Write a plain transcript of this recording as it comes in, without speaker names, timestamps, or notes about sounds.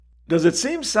Does it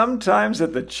seem sometimes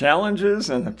that the challenges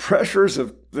and the pressures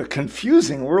of the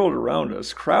confusing world around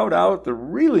us crowd out the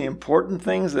really important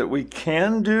things that we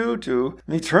can do to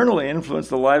eternally influence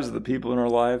the lives of the people in our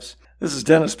lives? This is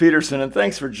Dennis Peterson, and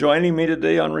thanks for joining me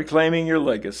today on Reclaiming Your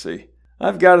Legacy.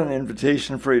 I've got an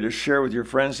invitation for you to share with your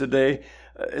friends today.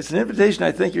 It's an invitation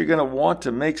I think you're going to want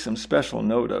to make some special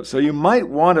note of. So you might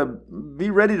want to be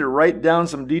ready to write down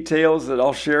some details that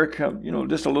I'll share,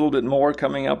 just a little bit more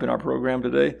coming up in our program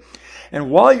today. And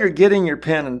while you're getting your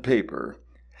pen and paper,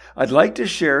 I'd like to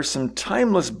share some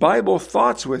timeless Bible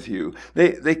thoughts with you.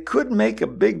 They could make a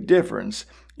big difference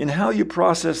in how you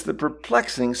process the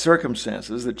perplexing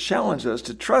circumstances that challenge us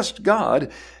to trust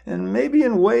God, and maybe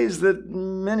in ways that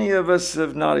many of us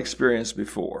have not experienced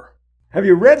before. Have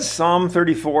you read Psalm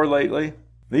 34 lately?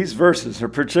 These verses are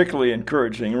particularly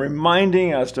encouraging,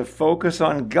 reminding us to focus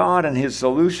on God and His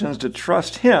solutions, to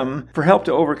trust Him for help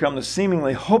to overcome the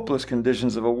seemingly hopeless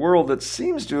conditions of a world that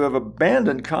seems to have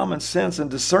abandoned common sense and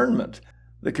discernment.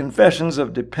 The confessions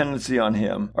of dependency on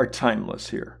Him are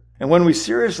timeless here. And when we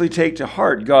seriously take to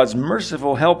heart God's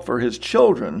merciful help for His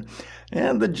children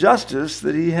and the justice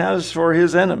that He has for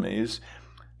His enemies,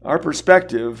 our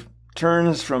perspective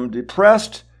turns from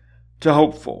depressed to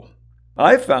hopeful.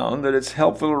 I found that it's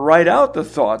helpful to write out the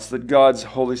thoughts that God's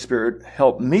Holy Spirit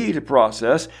helped me to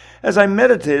process as I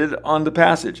meditated on the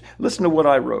passage. Listen to what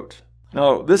I wrote.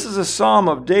 Now, this is a psalm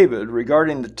of David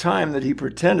regarding the time that he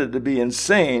pretended to be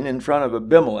insane in front of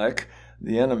Abimelech,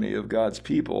 the enemy of God's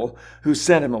people, who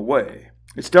sent him away.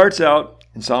 It starts out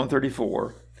in Psalm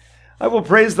 34, "I will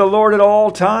praise the Lord at all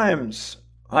times.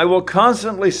 I will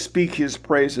constantly speak His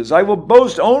praises. I will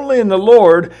boast only in the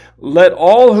Lord. Let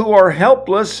all who are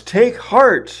helpless take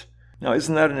heart." Now,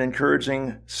 isn't that an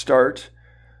encouraging start?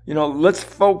 Let's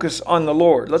focus on the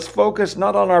Lord. Let's focus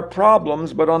not on our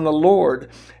problems, but on the Lord,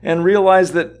 and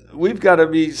realize that we've got to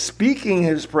be speaking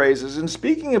His praises and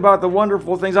speaking about the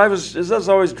wonderful things. As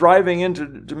I was driving in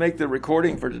to make the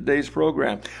recording for today's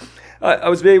program, I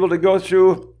was able to go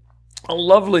through a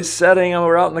lovely setting.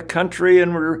 We're out in the country,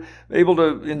 and we're able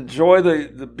to enjoy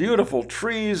the beautiful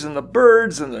trees and the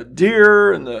birds and the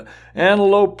deer and the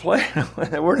antelope play.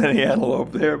 There weren't any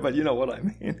antelope there, but you know what I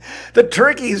mean. The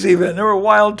turkeys even. There were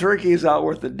wild turkeys out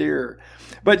with the deer.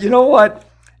 But you know what?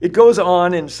 It goes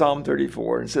on in Psalm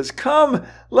 34 and says, "Come,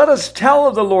 let us tell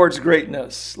of the Lord's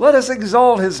greatness. Let us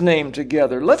exalt His name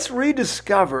together. Let's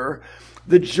rediscover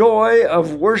the joy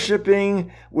of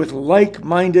worshiping with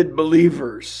like-minded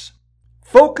believers."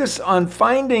 Focus on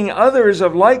finding others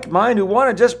of like mind who want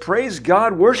to just praise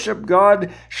God, worship God,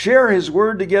 share His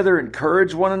word together,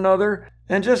 encourage one another,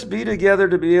 and just be together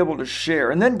to be able to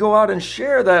share. And then go out and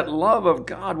share that love of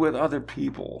God with other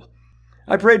people.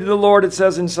 I prayed to the Lord, it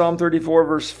says in Psalm 34,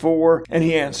 verse 4, and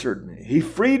He answered me. He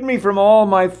freed me from all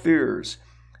my fears.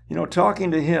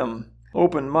 Talking to Him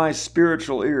opened my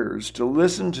spiritual ears to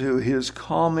listen to His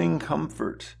calming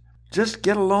comfort. Just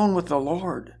get alone with the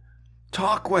Lord.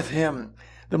 Talk with Him.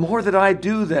 The more that I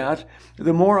do that,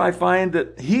 the more I find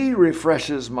that He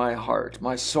refreshes my heart,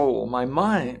 my soul, my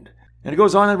mind. And it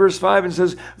goes on in verse 5 and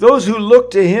says, "Those who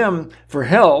look to Him for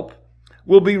help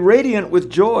will be radiant with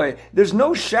joy. There's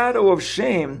no shadow of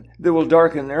shame that will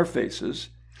darken their faces.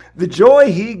 The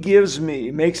joy He gives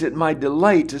me makes it my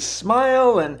delight to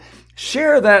smile and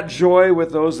share that joy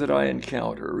with those that I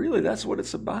encounter." Really, that's what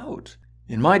it's about.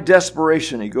 "In my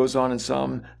desperation," he goes on in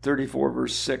Psalm 34,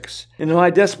 verse 6, "in my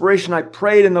desperation I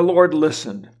prayed and the Lord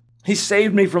listened. He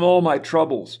saved me from all my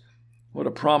troubles." What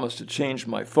a promise to change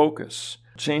my focus,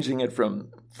 changing it from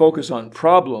focus on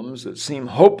problems that seem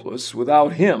hopeless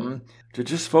without Him to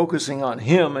just focusing on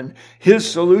Him and His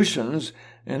solutions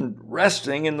and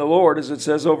resting in the Lord, as it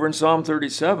says over in Psalm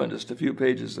 37, just a few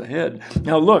pages ahead.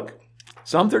 Now look,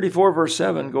 Psalm 34, verse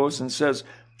 7 goes and says,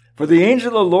 "For the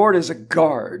angel of the Lord is a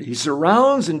guard. He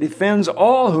surrounds and defends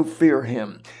all who fear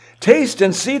Him. Taste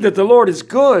and see that the Lord is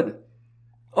good.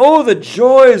 Oh, the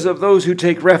joys of those who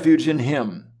take refuge in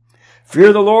Him.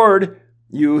 Fear the Lord,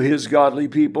 you His godly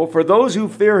people, for those who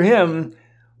fear Him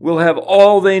will have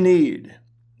all they need.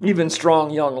 Even strong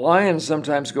young lions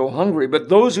sometimes go hungry, but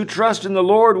those who trust in the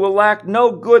Lord will lack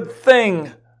no good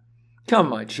thing. Come,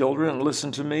 my children, and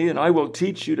listen to me, and I will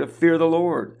teach you to fear the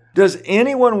Lord. Does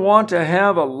anyone want to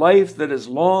have a life that is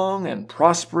long and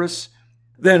prosperous?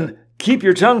 Then keep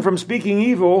your tongue from speaking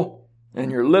evil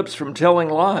and your lips from telling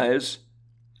lies.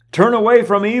 Turn away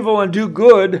from evil and do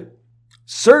good.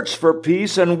 Search for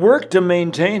peace and work to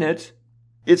maintain it.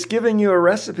 It's giving you a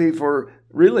recipe for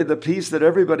really the peace that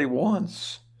everybody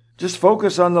wants. Just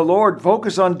focus on the Lord.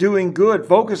 Focus on doing good.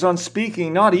 Focus on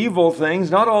speaking, not evil things,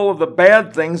 not all of the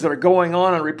bad things that are going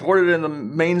on and reported in the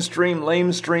mainstream,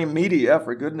 lamestream media,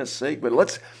 for goodness sake. But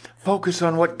let's focus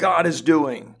on what God is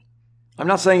doing. I'm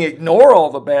not saying ignore all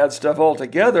the bad stuff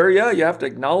altogether. Yeah, you have to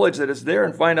acknowledge that it's there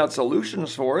and find out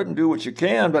solutions for it and do what you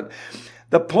can. But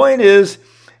the point is,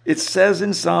 it says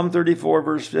in Psalm 34,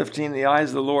 verse 15, the eyes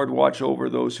of the Lord watch over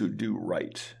those who do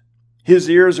right. His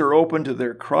ears are open to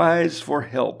their cries for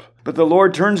help. But the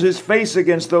Lord turns his face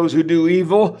against those who do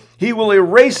evil. He will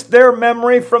erase their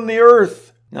memory from the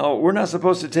earth. Now, we're not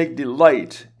supposed to take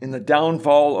delight in the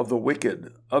downfall of the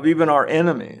wicked, of even our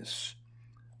enemies.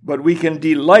 But we can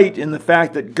delight in the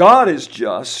fact that God is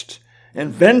just,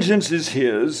 and vengeance is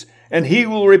his, and he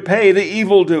will repay the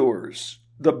evildoers.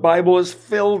 The Bible is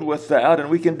filled with that, and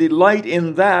we can delight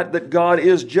in that God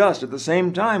is just. At the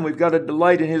same time, we've got to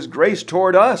delight in his grace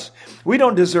toward us. We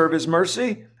don't deserve his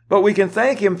mercy, but we can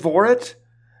thank him for it.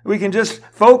 We can just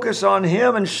focus on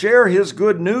him and share his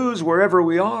good news wherever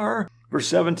we are. Verse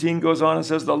 17 goes on and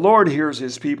says, the Lord hears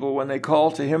his people when they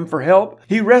call to him for help.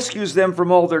 He rescues them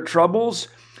from all their troubles.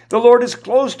 The Lord is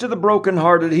close to the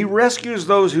brokenhearted. He rescues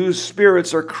those whose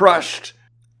spirits are crushed.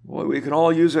 Boy, we can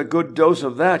all use a good dose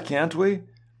of that, can't we?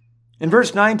 In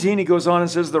verse 19, he goes on and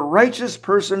says, the righteous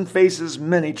person faces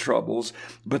many troubles,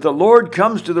 but the Lord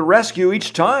comes to the rescue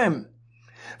each time.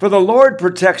 For the Lord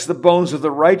protects the bones of the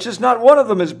righteous, not one of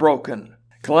them is broken.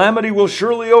 Calamity will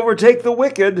surely overtake the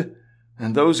wicked,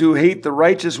 and those who hate the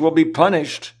righteous will be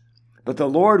punished. But the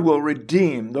Lord will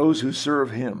redeem those who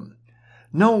serve him.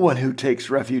 No one who takes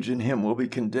refuge in him will be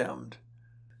condemned.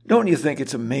 Don't you think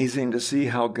it's amazing to see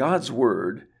how God's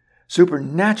word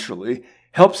supernaturally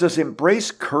helps us embrace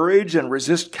courage and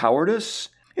resist cowardice?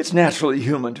 It's naturally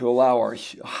human to allow our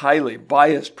highly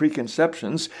biased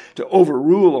preconceptions to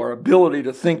overrule our ability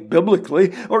to think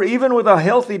biblically, or even with a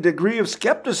healthy degree of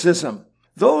skepticism.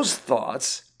 Those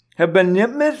thoughts have been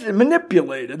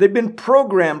manipulated. They've been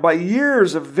programmed by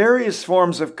years of various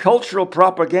forms of cultural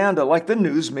propaganda, like the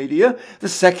news media, the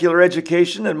secular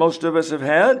education that most of us have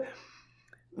had,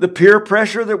 the peer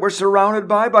pressure that we're surrounded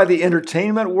by the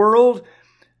entertainment world.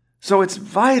 So it's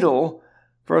vital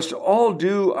for us to all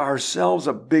do ourselves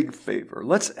a big favor.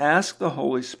 Let's ask the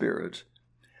Holy Spirit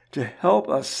to help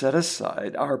us set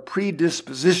aside our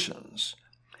predispositions,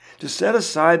 to set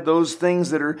aside those things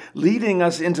that are leading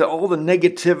us into all the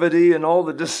negativity and all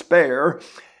the despair,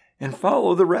 and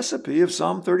follow the recipe of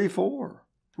Psalm 34.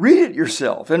 Read it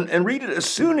yourself and read it as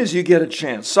soon as you get a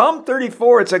chance. Psalm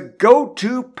 34, it's a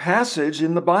go-to passage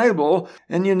in the Bible,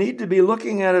 and you need to be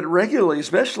looking at it regularly,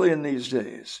 especially in these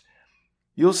days.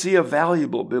 You'll see a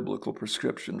valuable biblical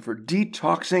prescription for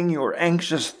detoxing your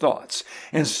anxious thoughts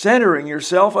and centering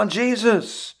yourself on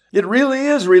Jesus. It really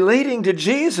is relating to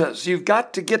Jesus. You've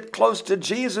got to get close to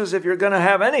Jesus if you're going to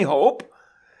have any hope,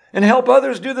 and help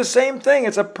others do the same thing.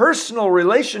 It's a personal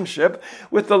relationship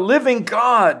with the living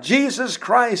God, Jesus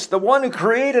Christ, the one who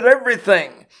created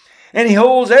everything. And he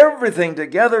holds everything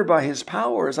together by his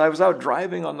power. As I was out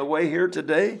driving on the way here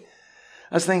today,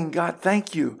 I was thinking, God,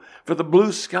 thank you for the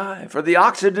blue sky, for the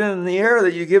oxygen in the air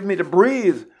that you give me to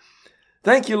breathe.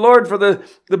 Thank you, Lord, for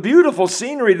the beautiful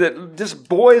scenery that just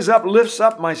lifts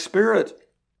up my spirit.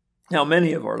 Now,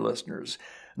 many of our listeners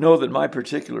know that my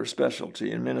particular specialty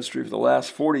in ministry for the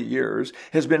last 40 years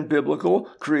has been biblical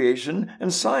creation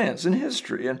and science and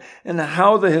history, and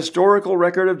how the historical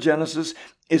record of Genesis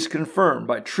is confirmed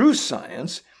by true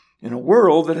science in a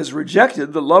world that has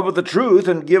rejected the love of the truth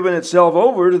and given itself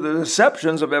over to the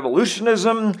deceptions of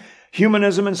evolutionism,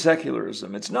 humanism, and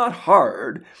secularism. It's not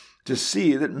hard to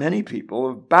see that many people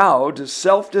have bowed to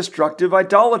self-destructive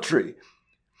idolatry.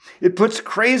 It puts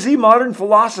crazy modern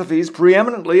philosophies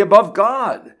preeminently above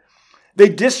God. They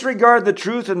disregard the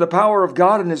truth and the power of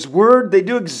God and his word. They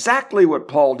do exactly what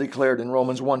Paul declared in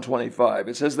Romans 1:25.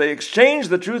 It says they exchanged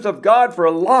the truth of God for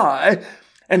a lie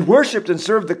and worshipped and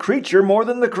served the creature more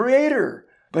than the creator.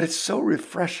 But it's so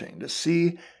refreshing to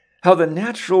see how the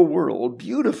natural world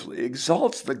beautifully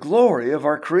exalts the glory of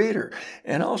our Creator.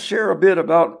 And I'll share a bit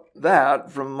about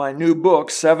that from my new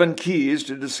book, 7 Keys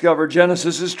to Discover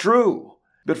Genesis is True.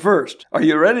 But first, are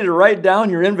you ready to write down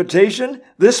your invitation?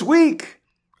 This week,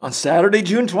 on Saturday,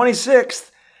 June 26th,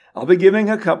 I'll be giving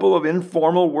a couple of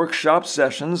informal workshop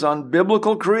sessions on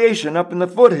biblical creation up in the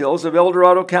foothills of El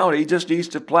Dorado County, just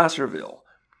east of Placerville.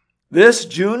 This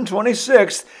June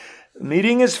 26th, the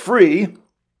meeting is free.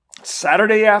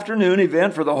 Saturday afternoon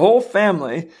event for the whole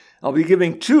family. I'll be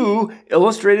giving 2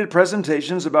 illustrated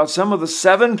presentations about some of the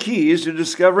 7 keys to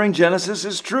discovering Genesis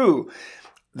is true.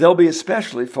 They'll be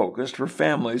especially focused for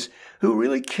families who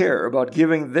really care about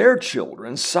giving their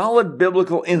children solid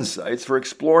biblical insights for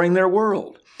exploring their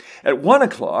world. At 1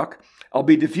 o'clock, I'll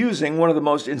be diffusing one of the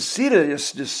most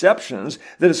insidious deceptions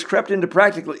that has crept into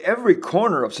practically every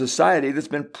corner of society that's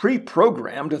been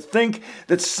pre-programmed to think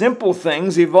that simple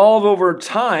things evolve over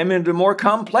time into more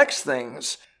complex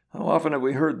things. How often have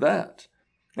we heard that?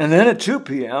 And then at 2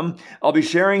 p.m., I'll be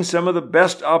sharing some of the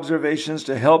best observations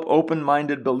to help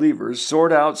open-minded believers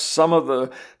sort out some of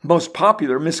the most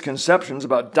popular misconceptions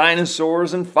about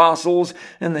dinosaurs and fossils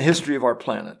and the history of our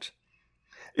planet.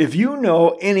 If you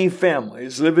know any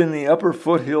families live in the upper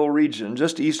foothill region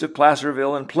just east of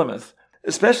Placerville and Plymouth,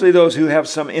 especially those who have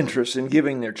some interest in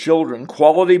giving their children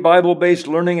quality Bible-based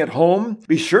learning at home,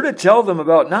 be sure to tell them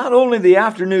about not only the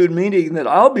afternoon meeting that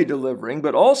I'll be delivering,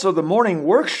 but also the morning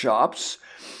workshops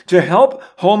to help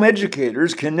home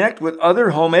educators connect with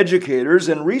other home educators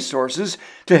and resources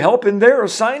to help in their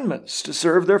assignments to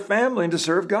serve their family and to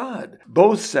serve God.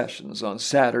 Both sessions on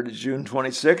Saturday, June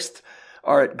 26th,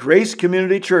 are at Grace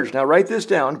Community Church. Now write this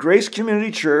down. Grace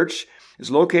Community Church is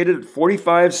located at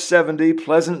 4570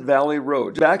 Pleasant Valley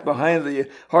Road, back behind the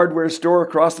hardware store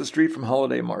across the street from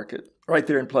Holiday Market, right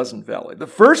there in Pleasant Valley. The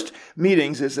first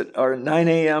meetings are 9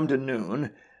 a.m. to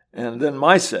noon, and then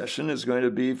my session is going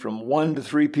to be from 1 to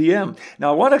 3 p.m.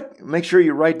 Now I want to make sure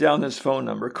you write down this phone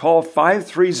number. Call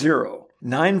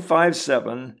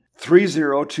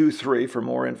 530-957-3023 for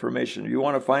more information. If you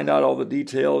want to find out all the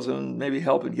details and maybe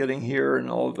help in getting here and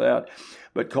all of that,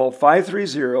 but call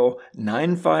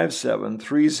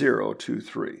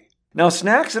 530-957-3023. Now,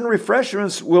 snacks and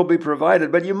refreshments will be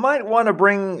provided, but you might want to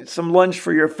bring some lunch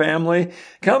for your family.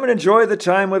 Come and enjoy the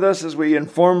time with us as we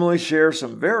informally share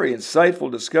some very insightful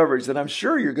discoveries that I'm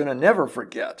sure you're going to never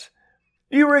forget.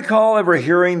 Do you recall ever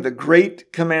hearing the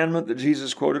great commandment that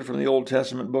Jesus quoted from the Old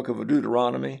Testament book of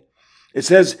Deuteronomy? It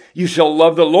says, "You shall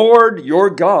love the Lord your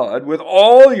God with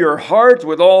all your heart,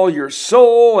 with all your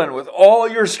soul, and with all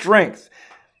your strength."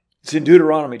 It's in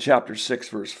Deuteronomy chapter 6,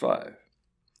 verse 5.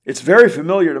 It's very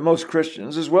familiar to most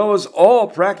Christians, as well as all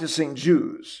practicing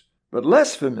Jews. But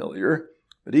less familiar,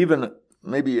 but even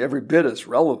maybe every bit as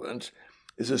relevant,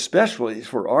 is especially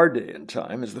for our day and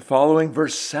time, is the following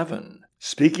verse 7.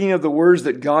 Speaking of the words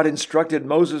that God instructed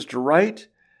Moses to write,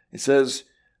 it says,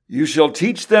 "You shall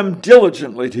teach them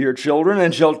diligently to your children,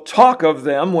 and shall talk of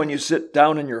them when you sit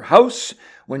down in your house,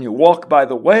 when you walk by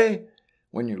the way,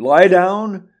 when you lie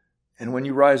down, and when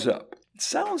you rise up." It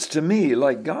sounds to me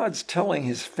like God's telling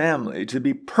his family to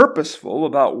be purposeful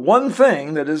about one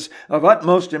thing that is of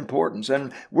utmost importance,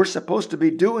 and we're supposed to be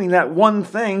doing that one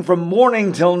thing from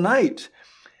morning till night.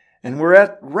 And we're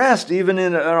at rest even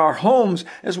in our homes,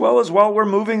 as well as while we're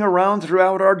moving around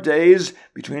throughout our days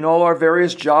between all our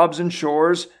various jobs and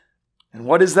chores. And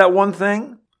what is that one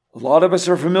thing? A lot of us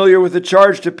are familiar with the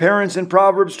charge to parents in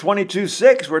Proverbs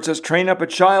 22:6, where it says, "Train up a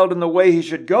child in the way he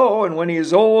should go, and when he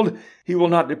is old, he will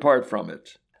not depart from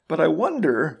it." But I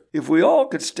wonder if we all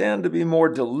could stand to be more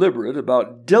deliberate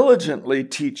about diligently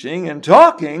teaching and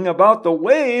talking about the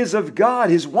ways of God,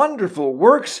 his wonderful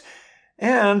works,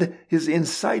 and his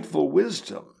insightful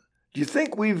wisdom. Do you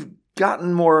think we've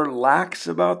gotten more lax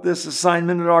about this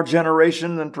assignment in our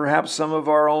generation than perhaps some of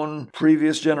our own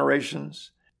previous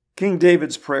generations? King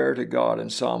David's prayer to God in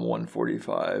Psalm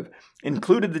 145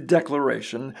 included the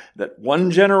declaration that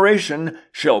one generation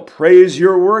shall praise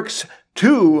your works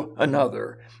to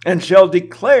another and shall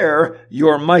declare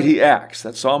your mighty acts.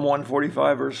 That's Psalm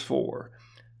 145, verse 4.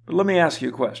 But let me ask you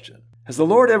a question. Has the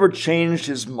Lord ever changed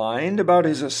his mind about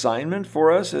his assignment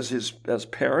for us as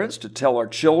parents to tell our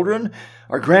children,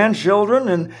 our grandchildren,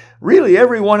 and really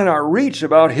everyone in our reach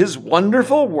about his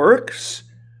wonderful works?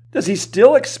 Does he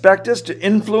still expect us to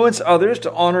influence others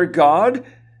to honor God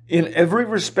in every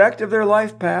respect of their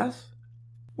life path?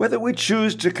 Whether we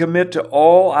choose to commit to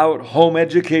all-out home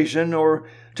education or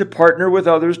to partner with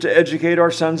others to educate our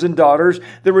sons and daughters,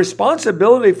 the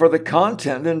responsibility for the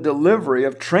content and delivery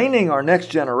of training our next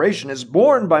generation is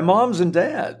borne by moms and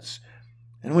dads.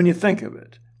 And when you think of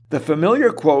it, the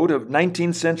familiar quote of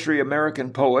 19th century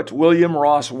American poet William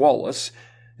Ross Wallace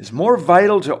is more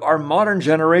vital to our modern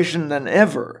generation than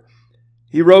ever.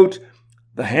 He wrote,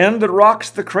 "The hand that rocks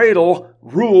the cradle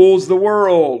rules the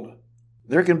world."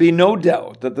 There can be no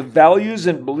doubt that the values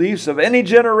and beliefs of any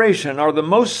generation are the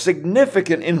most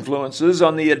significant influences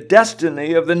on the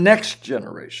destiny of the next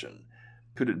generation.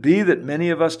 Could it be that many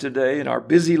of us today in our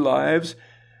busy lives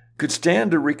could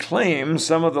stand to reclaim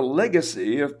some of the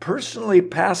legacy of personally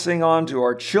passing on to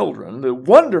our children the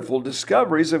wonderful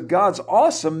discoveries of God's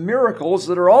awesome miracles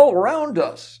that are all around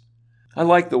us? I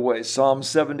like the way Psalm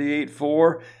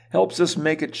 78:4 helps us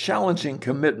make a challenging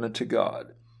commitment to God.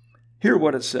 Hear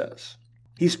what it says.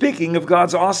 He's speaking of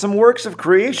God's awesome works of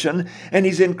creation, and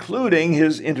he's including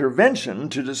his intervention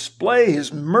to display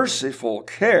his merciful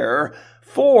care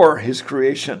for his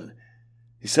creation.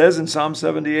 He says in Psalm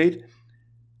 78,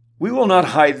 "We will not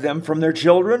hide them from their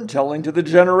children, telling to the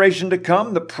generation to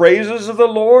come the praises of the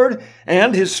Lord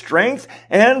and his strength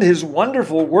and his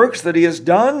wonderful works that he has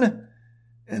done."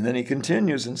 And then he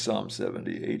continues in Psalm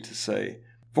 78 to say,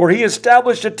 "For he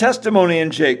established a testimony in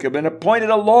Jacob and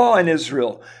appointed a law in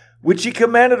Israel, which he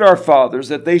commanded our fathers,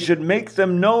 that they should make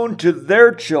them known to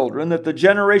their children, that the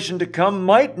generation to come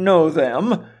might know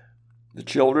them, the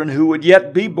children who would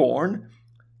yet be born,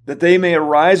 that they may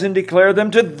arise and declare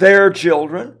them to their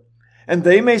children, and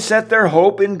they may set their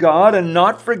hope in God and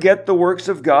not forget the works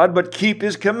of God, but keep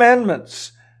his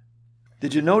commandments."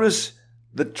 Did you notice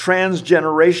the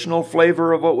transgenerational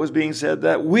flavor of what was being said?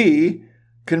 That we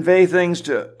convey things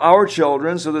to our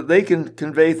children so that they can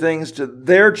convey things to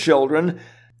their children.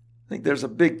 I think there's a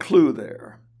big clue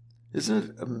there. Isn't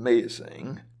it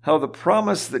amazing how the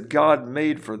promise that God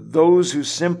made for those who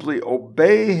simply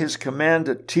obey his command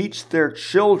to teach their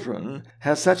children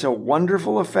has such a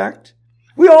wonderful effect?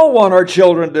 We all want our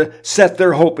children to set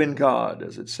their hope in God,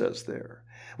 as it says there.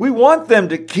 We want them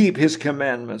to keep his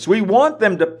commandments. We want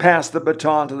them to pass the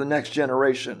baton to the next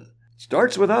generation. It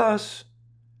starts with us.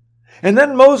 And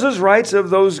then Moses writes of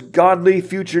those godly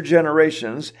future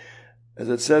generations, as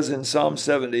it says in Psalm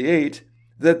 78,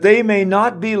 that they may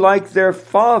not be like their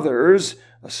fathers,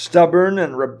 a stubborn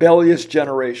and rebellious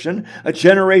generation, a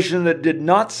generation that did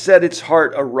not set its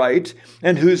heart aright,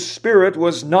 and whose spirit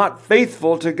was not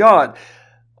faithful to God.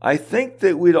 I think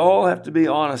that we'd all have to be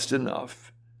honest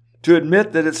enough to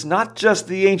admit that it's not just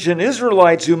the ancient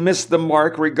Israelites who missed the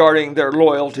mark regarding their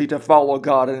loyalty to follow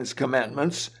God and his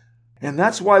commandments. And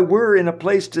that's why we're in a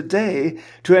place today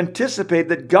to anticipate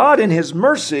that God in his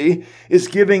mercy is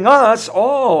giving us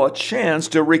all a chance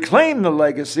to reclaim the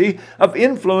legacy of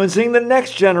influencing the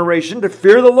next generation to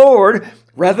fear the Lord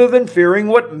rather than fearing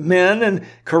what men and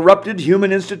corrupted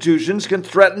human institutions can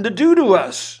threaten to do to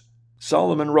us.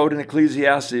 Solomon wrote in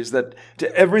Ecclesiastes that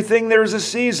to everything there is a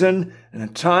season and a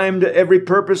time to every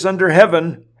purpose under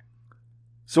heaven.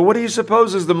 So what do you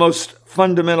suppose is the most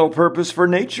fundamental purpose for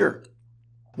nature?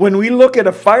 When we look at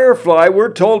a firefly,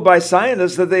 we're told by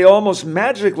scientists that they almost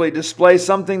magically display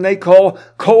something they call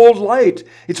cold light.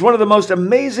 It's one of the most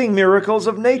amazing miracles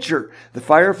of nature. The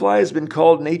firefly has been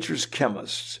called nature's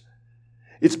chemist.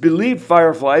 It's believed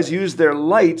fireflies use their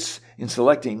lights in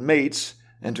selecting mates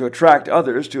and to attract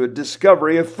others to a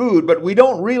discovery of food, but we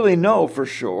don't really know for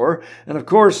sure. And of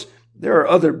course, there are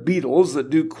other beetles that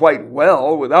do quite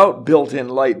well without built-in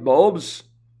light bulbs.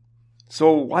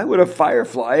 So why would a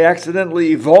firefly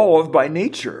accidentally evolve by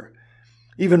nature?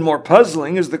 Even more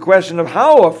puzzling is the question of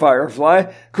how a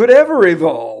firefly could ever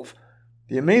evolve.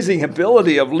 The amazing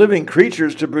ability of living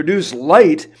creatures to produce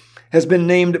light has been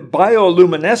named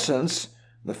bioluminescence.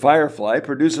 The firefly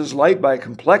produces light by a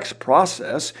complex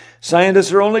process.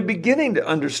 Scientists are only beginning to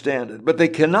understand it, but they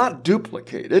cannot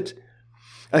duplicate it.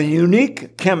 A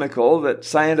unique chemical that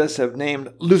scientists have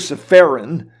named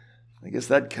luciferin. I guess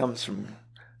that comes from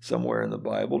somewhere in the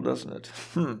Bible, doesn't it?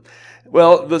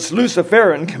 Well, this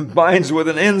luciferin combines with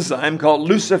an enzyme called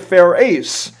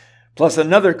luciferase, plus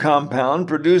another compound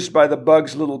produced by the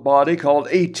bug's little body called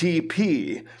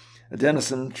ATP,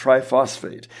 adenosine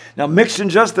triphosphate. Now, mixed in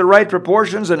just the right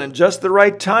proportions and in just the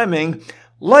right timing,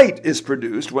 light is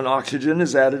produced when oxygen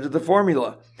is added to the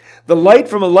formula. The light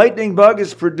from a lightning bug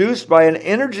is produced by an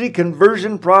energy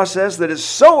conversion process that is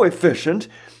so efficient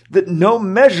that no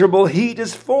measurable heat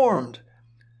is formed.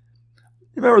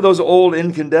 Remember those old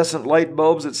incandescent light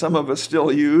bulbs that some of us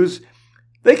still use?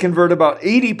 They convert about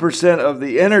 80% of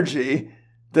the energy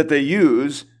that they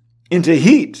use into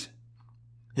heat.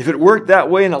 If it worked that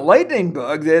way in a lightning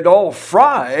bug, they'd all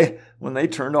fry when they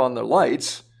turned on their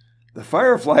lights. The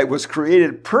firefly was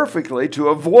created perfectly to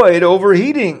avoid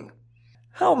overheating.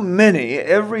 How many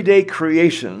everyday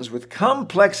creations with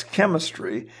complex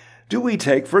chemistry do we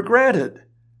take for granted?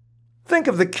 Think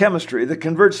of the chemistry that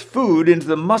converts food into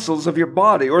the muscles of your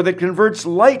body, or that converts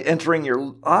light entering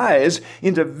your eyes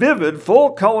into vivid,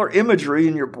 full-color imagery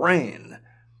in your brain.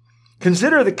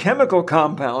 Consider the chemical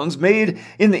compounds made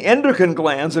in the endocrine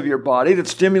glands of your body that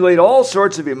stimulate all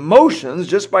sorts of emotions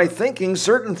just by thinking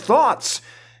certain thoughts.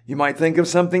 You might think of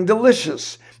something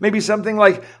delicious, maybe something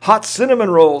like hot cinnamon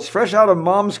rolls fresh out of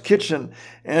mom's kitchen,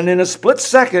 and in a split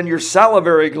second your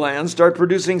salivary glands start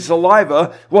producing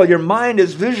saliva while your mind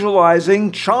is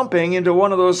visualizing chomping into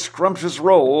one of those scrumptious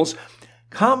rolls.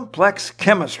 Complex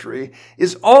chemistry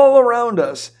is all around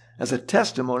us as a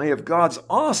testimony of God's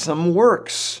awesome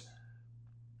works.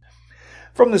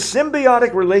 From the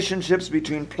symbiotic relationships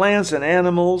between plants and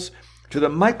animals, to the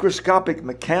microscopic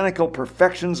mechanical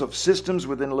perfections of systems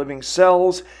within living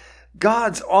cells,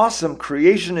 God's awesome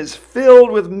creation is filled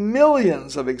with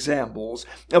millions of examples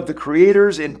of the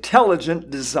Creator's intelligent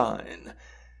design.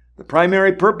 The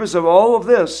primary purpose of all of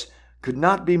this could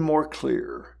not be more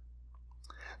clear.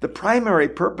 The primary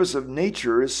purpose of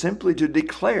nature is simply to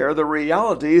declare the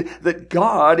reality that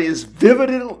God is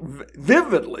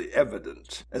vividly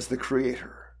evident as the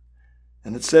Creator.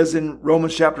 And it says in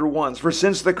Romans chapter 1, "For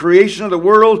since the creation of the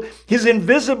world, His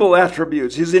invisible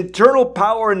attributes, His internal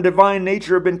power and divine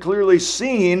nature have been clearly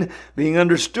seen, being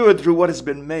understood through what has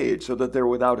been made, so that they're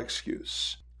without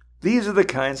excuse." These are the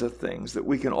kinds of things that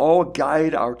we can all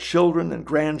guide our children and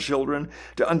grandchildren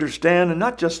to understand and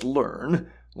not just learn,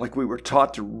 like we were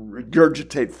taught to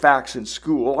regurgitate facts in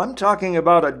school. I'm talking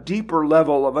about a deeper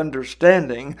level of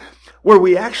understanding where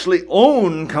we actually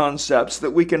own concepts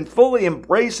that we can fully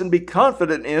embrace and be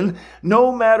confident in,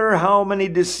 no matter how many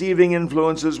deceiving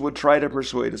influences would try to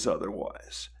persuade us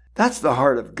otherwise. That's the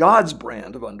heart of God's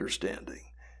brand of understanding.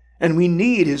 And we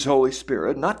need His Holy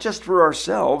Spirit, not just for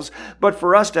ourselves, but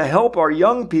for us to help our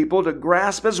young people to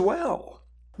grasp as well.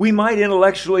 We might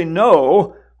intellectually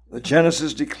know that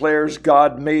Genesis declares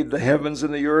God made the heavens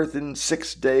and the earth in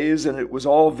 6 days, and it was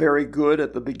all very good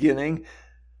at the beginning.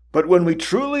 But when we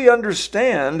truly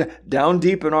understand down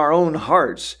deep in our own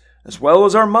hearts, as well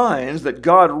as our minds, that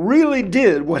God really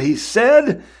did what He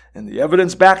said, and the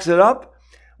evidence backs it up,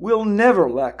 we'll never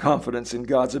lack confidence in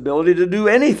God's ability to do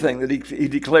anything that He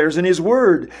declares in His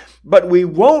Word. But we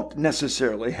won't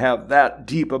necessarily have that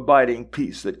deep abiding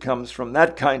peace that comes from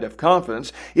that kind of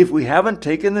confidence if we haven't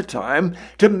taken the time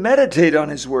to meditate on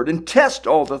His Word and test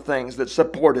all the things that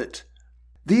support it.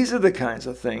 These are the kinds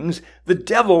of things the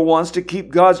devil wants to keep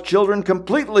God's children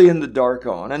completely in the dark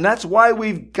on, and that's why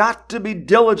we've got to be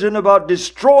diligent about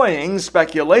destroying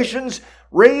speculations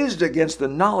raised against the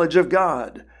knowledge of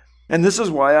God. And this is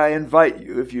why I invite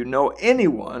you, if you know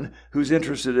anyone who's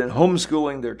interested in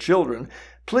homeschooling their children,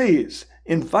 please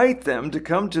invite them to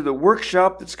come to the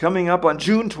workshop that's coming up on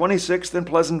June 26th in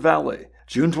Pleasant Valley.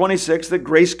 June 26th at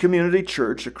Grace Community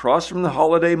Church across from the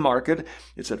Holiday Market.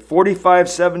 It's at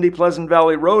 4570 Pleasant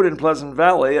Valley Road in Pleasant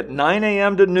Valley at 9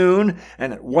 a.m. to noon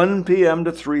and at 1 p.m.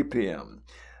 to 3 p.m.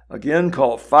 Again,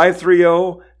 call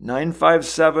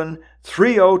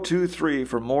 530-957-3023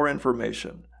 for more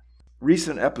information.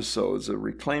 Recent episodes of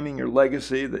Reclaiming Your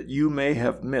Legacy that you may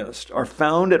have missed are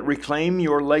found at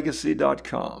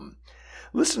reclaimyourlegacy.com.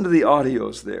 Listen to the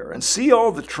audios there and see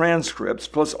all the transcripts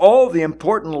plus all the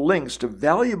important links to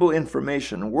valuable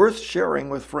information worth sharing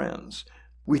with friends.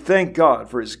 We thank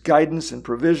God for His guidance and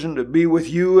provision to be with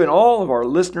you and all of our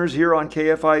listeners here on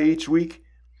KFI each week.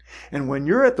 And when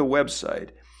you're at the website,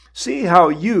 see how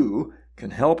you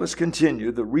can help us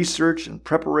continue the research and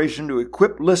preparation to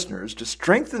equip listeners to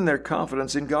strengthen their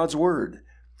confidence in God's Word.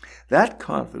 That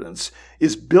confidence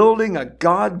is building a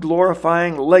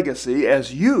God-glorifying legacy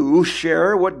as you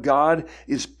share what God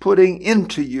is putting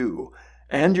into you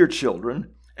and your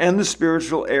children and the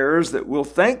spiritual heirs that will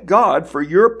thank God for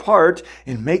your part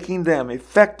in making them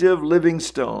effective living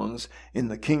stones in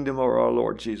the kingdom of our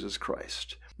Lord Jesus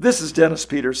Christ. This is Dennis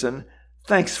Peterson.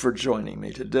 Thanks for joining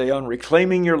me today on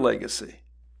Reclaiming Your Legacy.